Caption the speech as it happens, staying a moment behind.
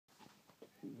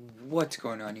What's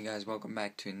going on, you guys? Welcome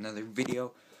back to another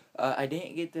video. I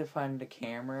didn't get to find the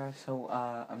camera, so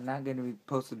I'm not gonna be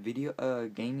posting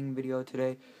gaming video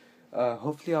today.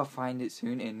 Hopefully I'll find it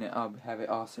soon and I'll have it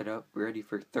all set up, ready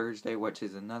for Thursday, which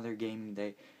is another gaming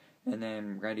day, and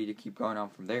then ready to keep going on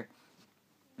from there.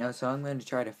 So I'm going to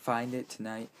try to find it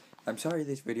tonight. I'm sorry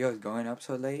this video is going up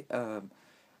so late.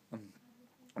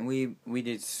 We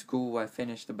did school. I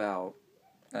finished about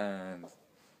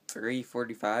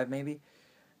 3:45 maybe.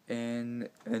 And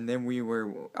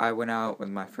then I went out with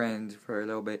my friends for a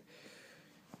little bit.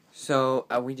 So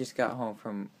we just got home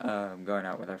from going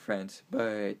out with our friends.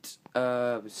 But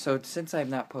so since I'm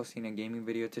not posting a gaming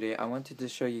video today, I wanted to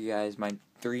show you guys my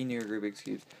 3 new Rubiks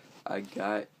Cubes I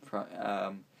got from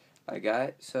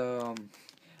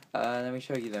let me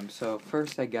show you them. So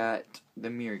first I got the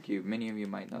mirror cube. Many of you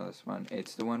might know this one.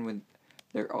 It's the one with,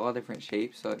 they're all different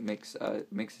shapes, so it mixes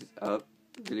up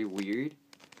really weird,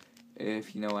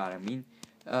 if you know what I mean.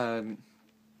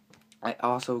 I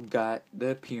also got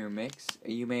the Pyramix.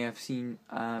 You may have seen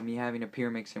me having a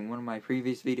Pyramix in one of my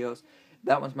previous videos.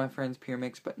 That was my friend's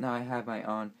Pyramix, but now I have my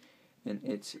own, and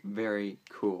it's very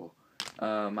cool.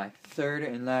 My third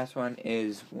and last one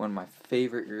is one of my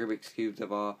favorite Rubik's Cubes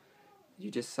of all. You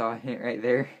just saw it right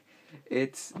there.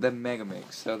 It's the Mega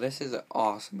Mix. So this is an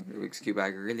awesome Rubik's Cube. I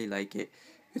really like it.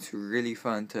 It's really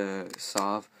fun to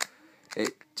solve.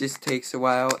 It just takes a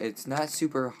while. It's not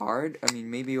super hard. I mean,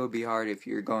 maybe it would be hard if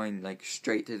you're going like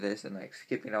straight to this and like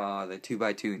skipping all the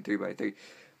 2x2 and 3x3.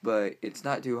 But it's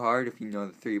not too hard if you know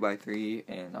the 3x3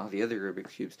 and all the other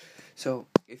Rubik's Cubes. So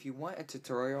if you want a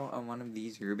tutorial on one of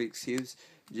these Rubik's Cubes,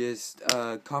 just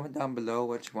comment down below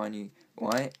which one you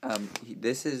want.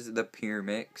 This is the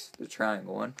Pyramix, the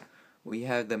triangle one. We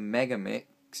have the Mega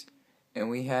Mix, and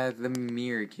we have the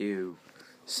Mirror Cube.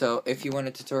 So if you want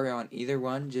a tutorial on either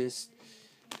one, just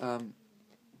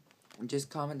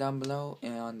comment down below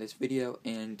and on this video,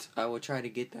 and I will try to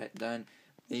get that done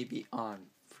maybe on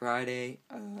Friday.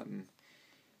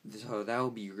 So that will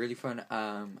be really fun.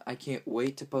 I can't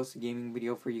wait to post a gaming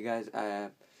video for you guys.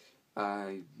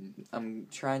 I'm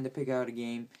trying to pick out a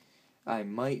game. I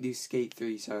might do Skate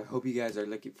 3, so I hope you guys are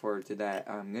looking forward to that.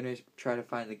 I'm gonna try to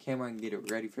find the camera and get it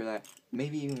ready for that.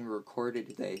 Maybe even record it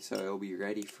today, so it'll be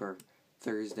ready for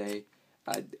Thursday.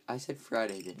 I said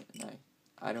Friday, didn't I?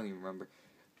 I don't even remember.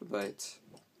 But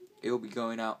it will be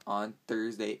going out on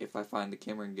Thursday if I find the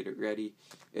camera and get it ready.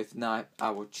 If not, I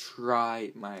will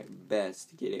try my best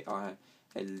to get it on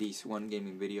at least one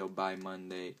gaming video by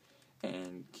Monday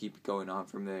and keep going on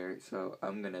from there. So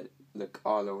I'm going to look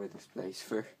all over this place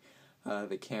for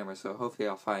the camera. So hopefully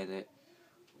I'll find it.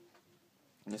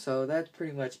 So that's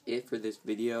pretty much it for this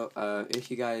video.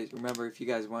 If you guys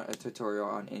want a tutorial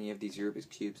on any of these Rubik's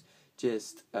Cubes,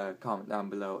 just comment down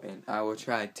below and I will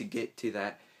try to get to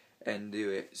that and do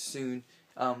it soon.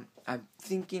 I'm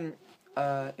thinking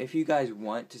if you guys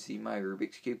want to see my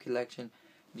Rubik's Cube collection,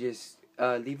 just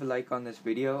leave a like on this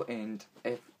video, and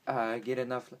if I get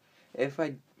enough,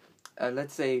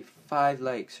 let's say 5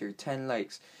 likes or 10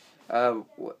 likes,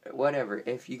 whatever,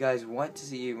 if you guys want to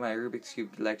see my Rubik's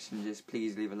Cube collection, just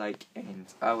please leave a like and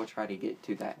I will try to get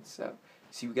to that. So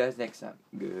see you guys next time.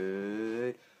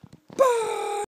 Goodbye.